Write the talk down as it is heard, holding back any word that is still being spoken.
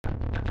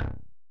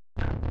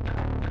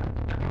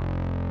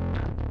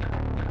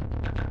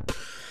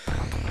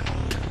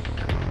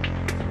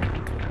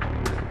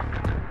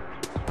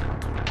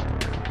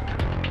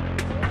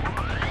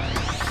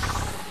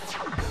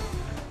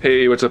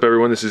Hey, what's up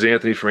everyone? This is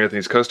Anthony from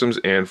Anthony's Customs,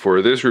 and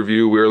for this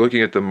review we are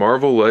looking at the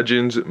Marvel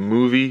Legends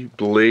movie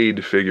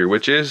Blade figure,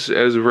 which is,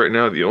 as of right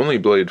now, the only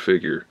Blade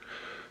figure.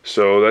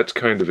 So that's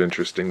kind of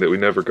interesting that we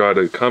never got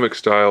a comic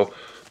style,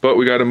 but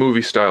we got a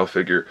movie style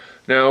figure.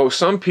 Now,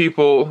 some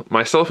people,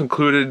 myself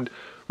included,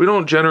 we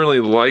don't generally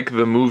like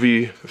the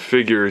movie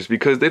figures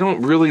because they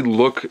don't really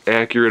look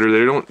accurate, or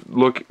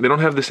they don't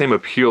have the same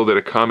appeal that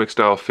a comic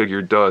style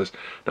figure does.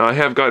 Now, I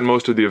have gotten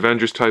most of the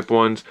Avengers type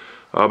ones,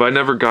 but I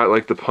never got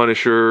like the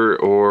Punisher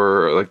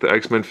or like the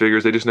X-Men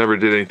figures. They just never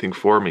did anything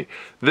for me.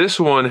 This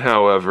one,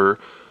 however,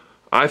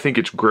 I think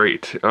it's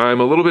great.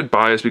 I'm a little bit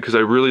biased because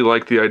I really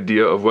like the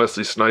idea of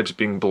Wesley Snipes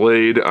being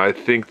Blade. I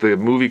think the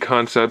movie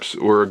concepts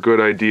were a good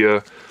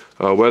idea.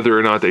 Whether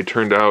or not they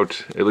turned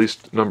out, at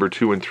least number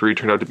 2 and 3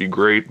 turned out to be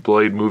great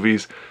Blade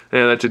movies,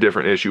 that's a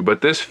different issue.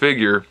 But this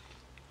figure,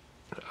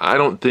 I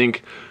don't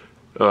think,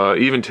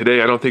 even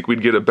today, I don't think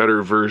we'd get a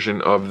better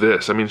version of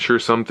this. I mean, sure,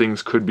 some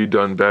things could be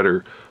done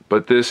better,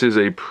 but this is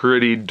a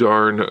pretty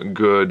darn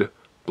good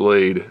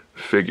Blade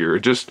figure.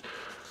 Just,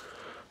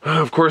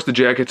 of course, the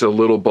jacket's a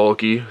little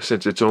bulky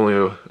since it's only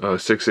a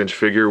 6-inch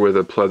figure with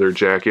a pleather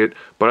jacket,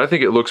 but I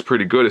think it looks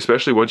pretty good,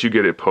 especially once you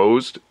get it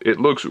posed. It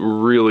looks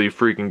really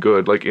freaking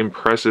good, like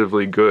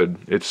impressively good.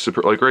 It's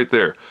super, like right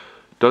there.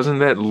 Doesn't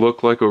that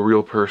look like a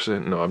real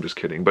person? No, I'm just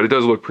kidding, but it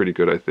does look pretty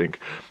good, I think.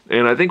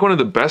 And I think one of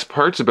the best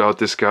parts about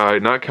this guy,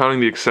 not counting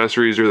the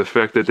accessories or the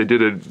fact that they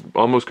did a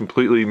almost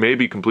completely,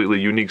 maybe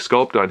completely unique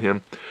sculpt on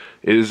him,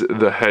 is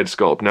the head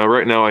sculpt. Now,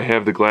 right now I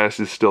have the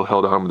glasses still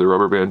held on with the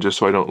rubber band just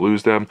so I don't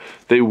lose them.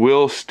 They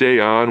will stay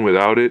on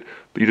without it,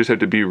 but you just have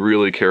to be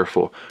really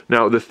careful.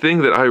 Now, the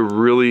thing that I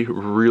really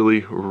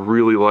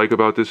like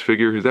about this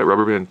figure is that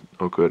rubber band.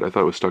 Oh, good. I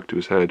thought it was stuck to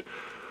his head.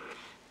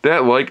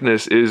 That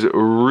likeness is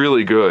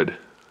really good.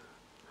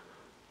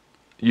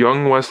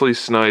 Young Wesley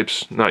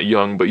Snipes, not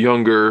young, but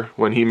younger,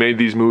 when he made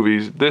these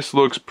movies, this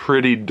looks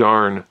pretty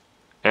darn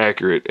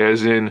accurate,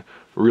 as in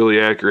really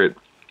accurate.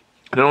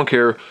 I don't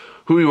care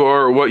who you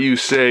are or what you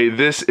say,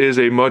 this is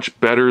a much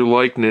better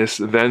likeness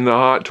than the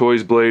Hot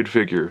Toys Blade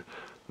figure.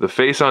 The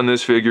face on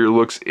this figure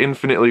looks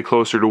infinitely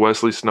closer to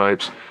Wesley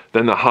Snipes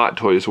than the Hot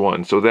Toys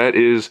one, so that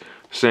is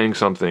saying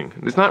something.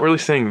 It's not really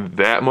saying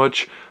that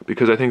much,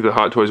 because I think the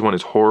Hot Toys one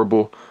is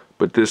horrible,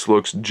 but this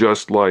looks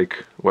just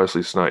like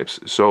Wesley Snipes.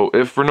 So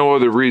if for no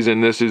other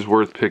reason, this is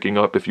worth picking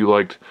up if you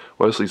liked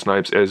Wesley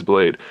Snipes as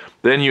Blade.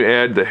 Then you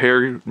add the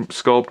hair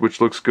sculpt,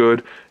 which looks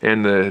good,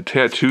 and the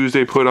tattoos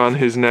they put on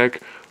his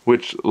neck,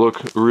 which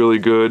look really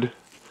good.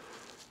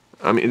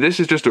 I mean, this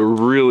is just a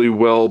really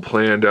well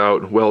planned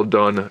out, well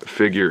done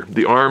figure.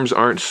 The arms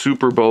aren't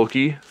super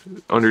bulky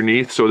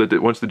underneath, so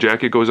that once the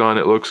jacket goes on,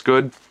 it looks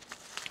good.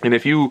 And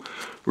if you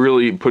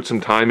really put some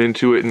time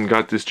into it and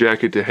got this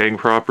jacket to hang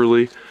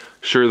properly,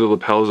 sure, the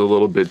lapel's a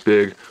little bit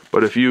big,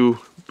 but if you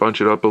bunch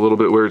it up a little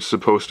bit where it's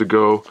supposed to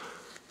go,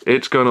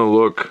 it's gonna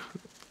look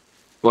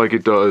like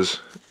it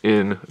does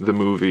in the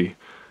movie.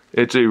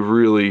 It's a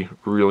really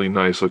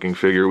nice looking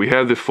figure. We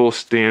have the full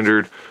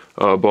standard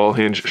ball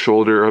hinge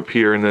shoulder up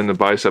here, and then the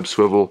bicep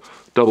swivel,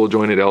 double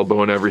jointed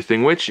elbow and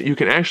everything, which you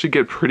can actually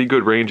get pretty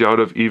good range out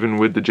of even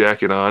with the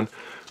jacket on.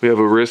 We have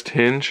a wrist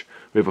hinge,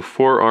 we have a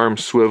forearm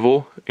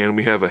swivel, and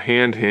we have a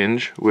hand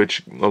hinge,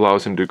 which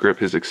allows him to grip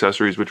his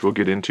accessories, which we'll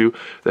get into.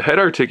 The head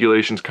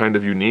articulation is kind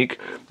of unique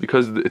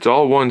because it's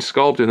all one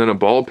sculpt and then a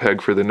ball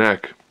peg for the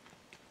neck.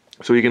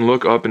 So you can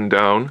look up and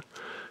down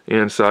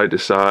and side to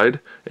side,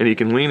 and he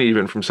can lean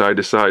even from side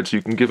to side, so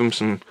you can give him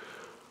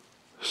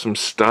some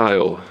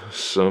style,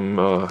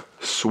 some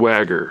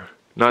swagger.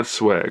 Not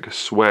swag,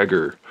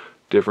 swagger,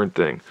 different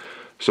thing.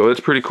 So that's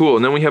pretty cool.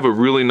 And then we have a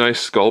really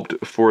nice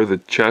sculpt for the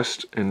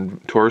chest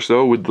and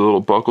torso with the little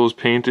buckles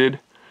painted.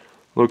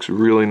 Looks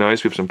really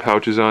nice. We have some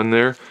pouches on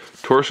there.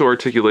 Torso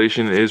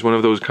articulation is one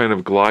of those kind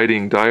of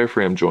gliding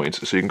diaphragm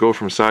joints, so you can go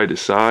from side to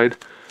side.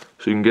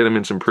 So you can get them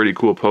in some pretty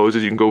cool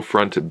poses. You can go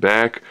front to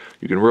back.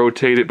 You can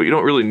rotate it, but you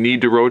don't really need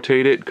to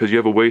rotate it because you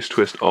have a waist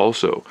twist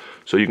also.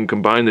 So you can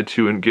combine the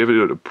two and give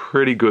it a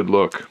pretty good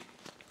look.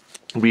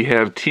 We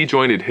have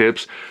T-jointed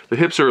hips. The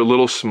hips are a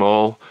little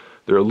small.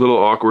 They're a little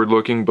awkward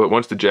looking, but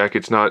once the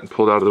jacket's not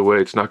pulled out of the way,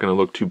 it's not going to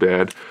look too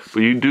bad.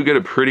 But you do get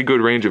a pretty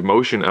good range of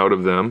motion out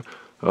of them.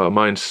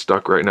 Mine's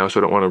stuck right now, so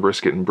I don't want to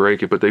risk it and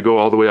break it, but they go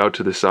all the way out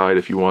to the side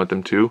if you want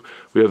them to.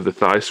 We have the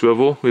thigh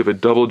swivel. We have a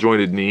double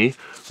jointed knee,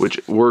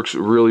 which works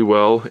really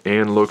well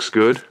and looks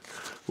good.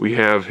 We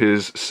have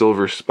his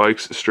silver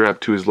spikes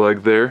strapped to his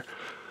leg there.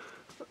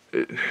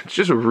 It's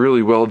just a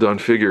really well done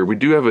figure. We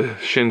do have a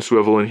shin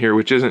swivel in here,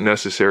 which isn't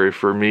necessary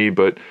for me,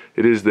 but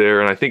it is there,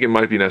 and I think it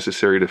might be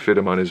necessary to fit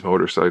him on his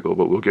motorcycle,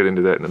 but we'll get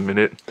into that in a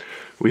minute.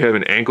 We have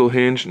an ankle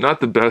hinge,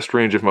 not the best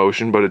range of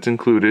motion, but it's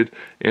included,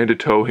 and a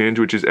toe hinge,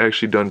 which is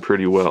actually done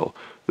pretty well.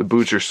 The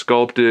boots are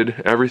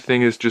sculpted.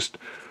 Everything is just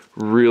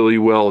really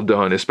well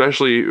done,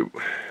 especially,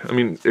 I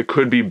mean, it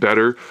could be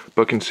better,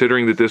 but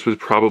considering that this was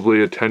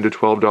probably a $10 to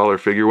 $12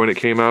 figure when it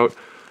came out,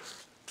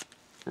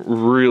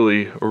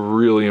 really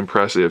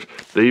impressive.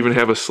 They even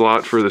have a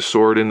slot for the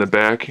sword in the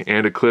back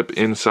and a clip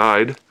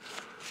inside.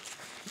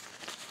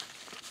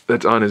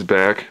 that's on his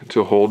back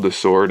to hold the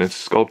sword, and it's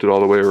sculpted all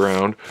the way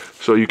around.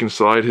 So you can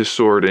slide his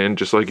sword in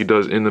just like he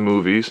does in the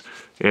movies,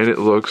 and it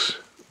looks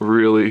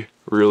really,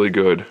 really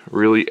good.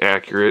 Really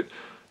accurate.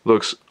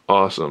 Looks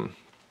awesome.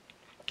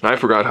 I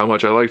forgot how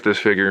much I liked this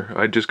figure.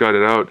 I just got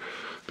it out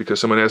because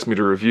someone asked me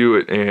to review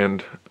it,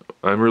 and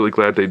I'm really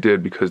glad they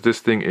did because this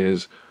thing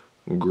is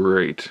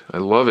great. I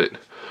love it.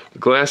 The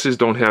glasses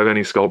don't have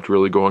any sculpt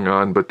really going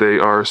on, but they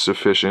are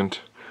sufficient.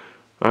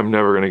 I'm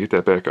never going to get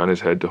that back on his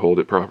head to hold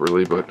it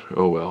properly, but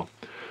oh well.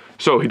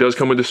 So he does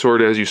come with the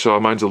sword, as you saw.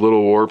 Mine's a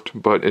little warped,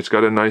 but it's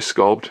got a nice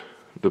sculpt.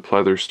 The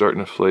pleather's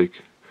starting to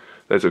flake.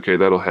 That's okay,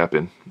 that'll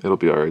happen. It'll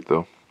be alright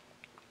though.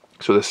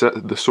 So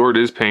the sword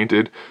is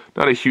painted.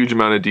 Not a huge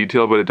amount of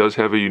detail, but it does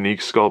have a unique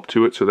sculpt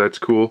to it, so that's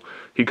cool.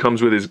 He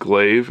comes with his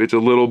glaive. It's a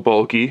little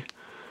bulky,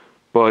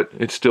 but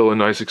it's still a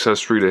nice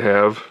accessory to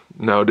have.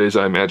 Nowadays,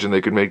 I imagine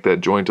they could make that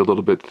joint a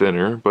little bit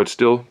thinner, but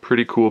still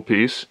pretty cool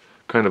piece.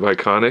 Kind of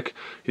iconic.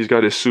 He's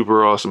got his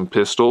super awesome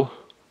pistol.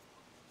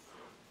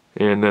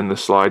 And then the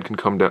slide can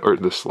come down, or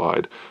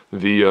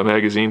the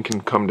magazine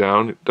can come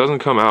down. It doesn't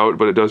come out,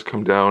 but it does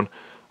come down.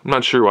 I'm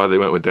not sure why they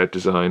went with that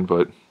design,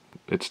 but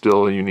it's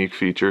still a unique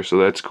feature, so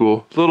that's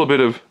cool. A little bit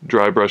of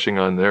dry brushing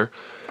on there.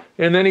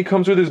 And then he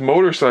comes with his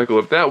motorcycle.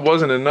 If that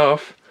wasn't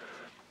enough,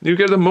 you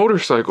get a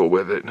motorcycle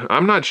with it.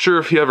 I'm not sure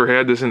if he ever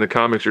had this in the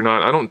comics or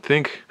not. I don't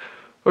think...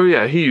 Oh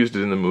yeah, he used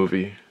it in the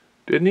movie.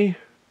 Didn't he?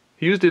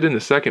 He used it in the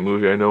second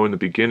movie. I know in the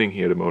beginning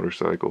he had a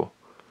motorcycle.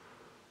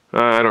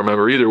 I don't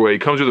remember. Either way, he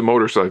comes with a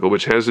motorcycle,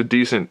 which has a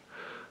decent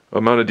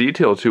amount of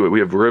detail to it. We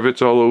have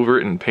rivets all over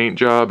it and paint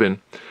job and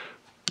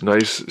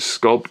nice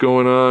sculpt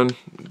going on.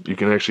 You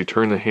can actually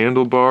turn the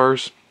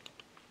handlebars.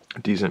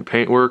 Decent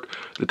paintwork.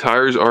 The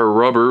tires are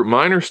rubber.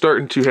 Mine are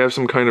starting to have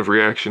some kind of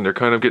reaction. They're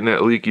kind of getting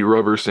that leaky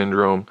rubber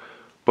syndrome.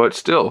 But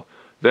still,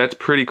 that's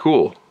pretty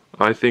cool.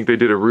 I think they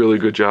did a really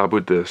good job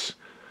with this.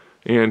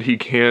 And he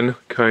can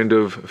kind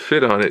of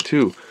fit on it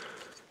too.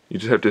 You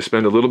just have to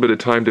spend a little bit of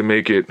time to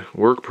make it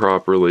work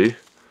properly.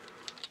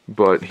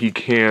 But he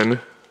can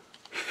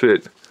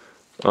fit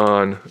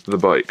on the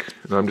bike.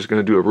 And I'm just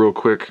going to do a real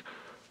quick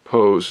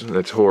pose.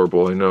 That's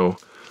horrible, I know.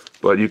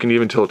 But you can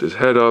even tilt his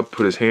head up,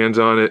 put his hands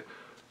on it,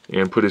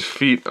 and put his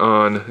feet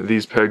on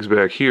these pegs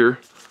back here.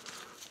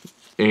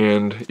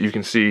 And you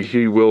can see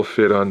he will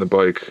fit on the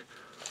bike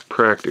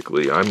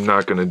practically. I'm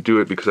not going to do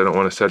it because I don't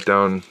want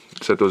to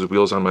set those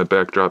wheels on my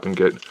backdrop and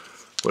get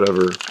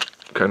whatever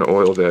kind of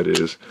oil that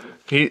is.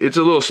 It's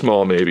a little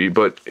small maybe,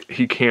 but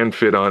he can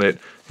fit on it.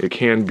 It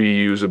can be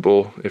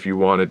usable if you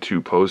wanted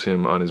to pose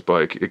him on his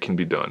bike. It can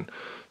be done.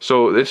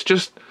 So it's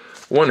just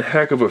one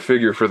heck of a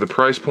figure for the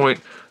price point.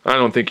 I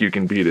don't think you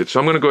can beat it. So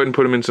I'm going to go ahead and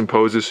put him in some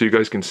poses so you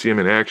guys can see him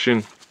in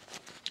action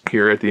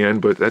here at the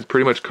end, but that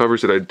pretty much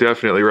covers it. I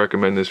definitely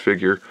recommend this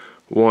figure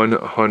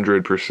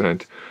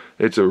 100%.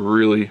 It's a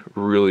really,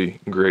 really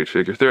great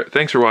figure.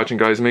 Thanks for watching,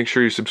 guys. Make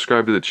sure you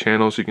subscribe to the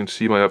channel so you can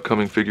see my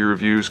upcoming figure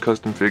reviews,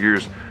 custom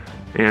figures,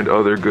 and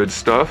other good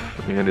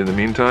stuff. And in the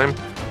meantime,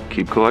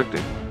 keep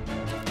collecting.